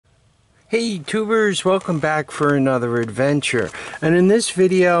Hey tubers, welcome back for another adventure. And in this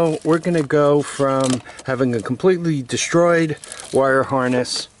video we're going to go from having a completely destroyed wire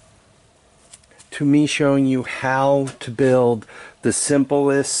harness to me showing you how to build the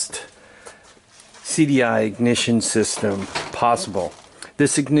simplest CDI ignition system possible.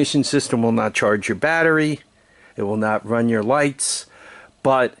 This ignition system will not charge your battery, it will not run your lights,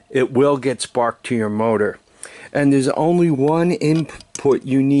 but it will get spark to your motor. And there's only one input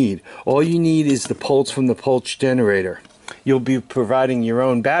you need. All you need is the pulse from the pulse generator. You'll be providing your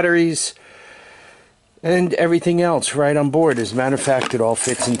own batteries and everything else right on board. As a matter of fact, it all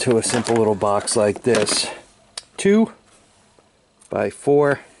fits into a simple little box like this. 2 by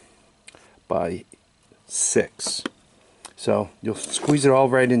 4 by 6. So you'll squeeze it all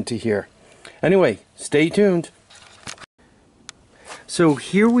right into here. Anyway, stay tuned. So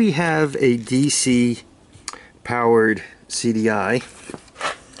here we have a DC powered CDI.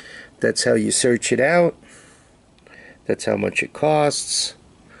 That's how you search it out. That's how much it costs.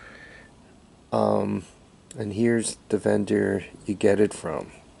 And here's the vendor you get it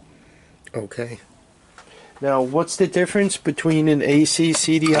from. Okay. Now, what's the difference between an AC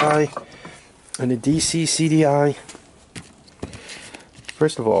CDI and a DC CDI?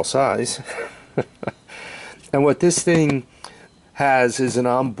 First of all, size. And what this thing has is an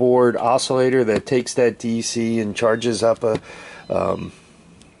onboard oscillator that takes that DC and charges up a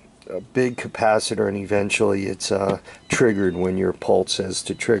big capacitor, and eventually it's triggered when your pulse says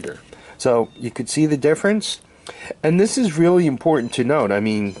to trigger. So you could see the difference, and this is really important to note. I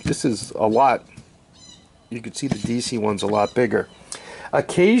mean, this is a lot. You could see the DC one's a lot bigger.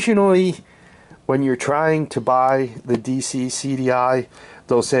 Occasionally when you're trying to buy the DC CDI,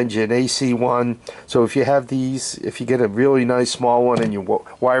 they'll send you an AC one. So if you have these, if you get a really nice small one and you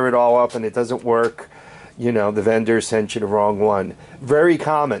wire it all up and it doesn't work, you know, the vendor sent you the wrong one. Very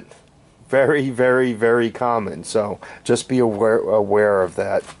common. Very, very, very common. So just be aware of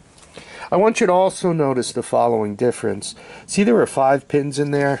that. I want you to also notice the following difference. See, there are 5 pins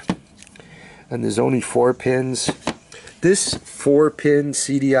in there, and there's only 4 pins. This 4-pin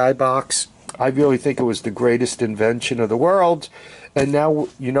CDI box, I really think it was the greatest invention of the world. And now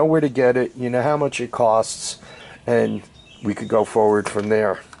you know where to get it, you know how much it costs, and we could go forward from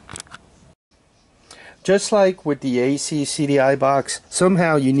there. Just like with the AC CDI box,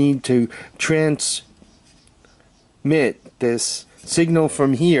 somehow you need to transmit this signal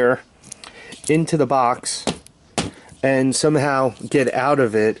from here into the box and somehow get out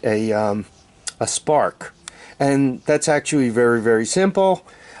of it a spark. And that's actually very, very simple.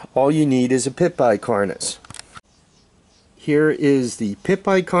 All you need is a pit bike harness. Here is the pit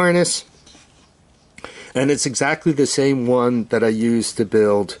bike harness, and it's exactly the same one that I used to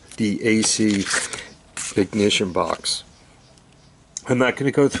build the AC ignition box. I'm not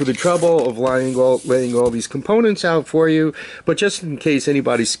going to go through the trouble of laying all these components out for you, but just in case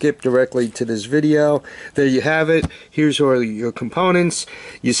anybody skipped directly to this video, there you have it. Here's all your components.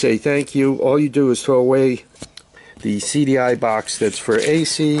 You say thank you. All you do is throw away the CDI box that's for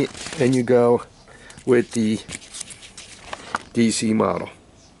AC, and you go with the DC model.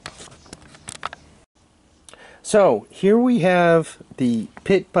 So here we have the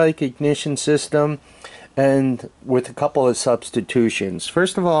pit bike ignition system, and with a couple of substitutions.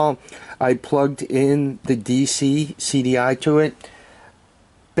 First of all, I plugged in the DC CDI to it,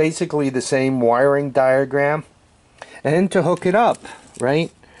 basically the same wiring diagram. And to hook it up,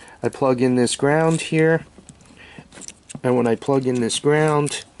 right, I plug in this ground here, and when I plug in this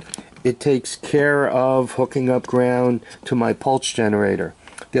ground, it takes care of hooking up ground to my pulse generator.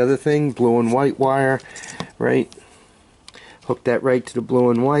 The other thing, blue and white wire, right? Hook that right to the blue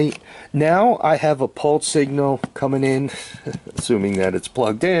and white. Now I have a pulse signal coming in, assuming that it's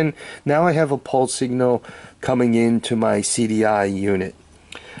plugged in. Now I have a pulse signal coming into my CDI unit.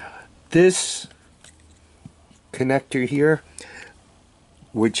 This connector here,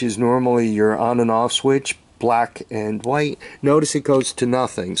 which is normally your on and off switch, black and white, notice it goes to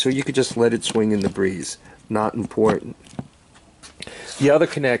nothing, so you could just let it swing in the breeze. Not important. The other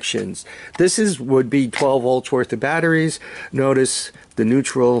connections, this would be 12 volts worth of batteries. Notice the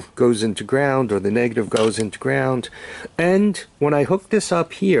neutral goes into ground, or the negative goes into ground. And when I hook this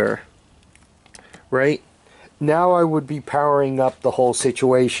up here, right, now I would be powering up the whole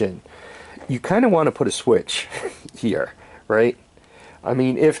situation. You kind of want to put a switch here, right? I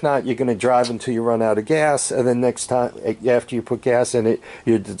mean, if not, you're going to drive until you run out of gas, and then next time, after you put gas in it,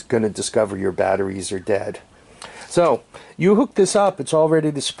 you're going to discover your batteries are dead. So, you hook this up, it's all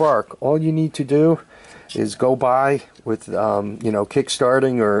ready to spark. All you need to do is go by with, you know,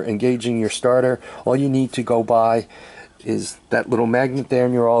 kick-starting or engaging your starter. All you need to go by is that little magnet there,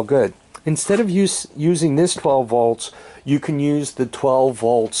 and you're all good. instead of using this 12 volts, you can use the 12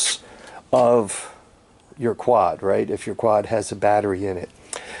 volts of your quad, right? If your quad has a battery in it.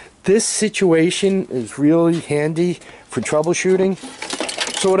 This situation is really handy for troubleshooting.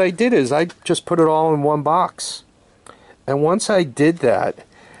 So what I did is I just put it all in one box. And once I did that,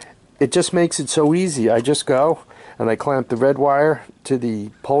 it just makes it so easy. I just go and I clamp the red wire to the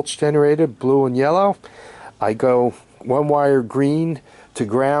pulse generator, blue and yellow. I go one wire green to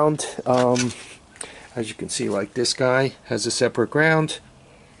ground. As you can see, like this guy has a separate ground.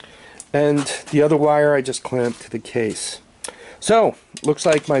 And the other wire I just clamp to the case. So, looks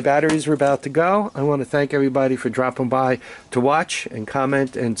like my batteries are about to go. I want to thank everybody for dropping by to watch and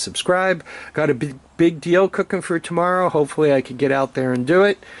comment and subscribe. Got a big deal cooking for tomorrow. Hopefully I can get out there and do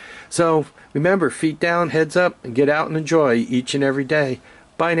it. So, remember, feet down, heads up, and get out and enjoy each and every day.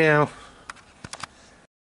 Bye now.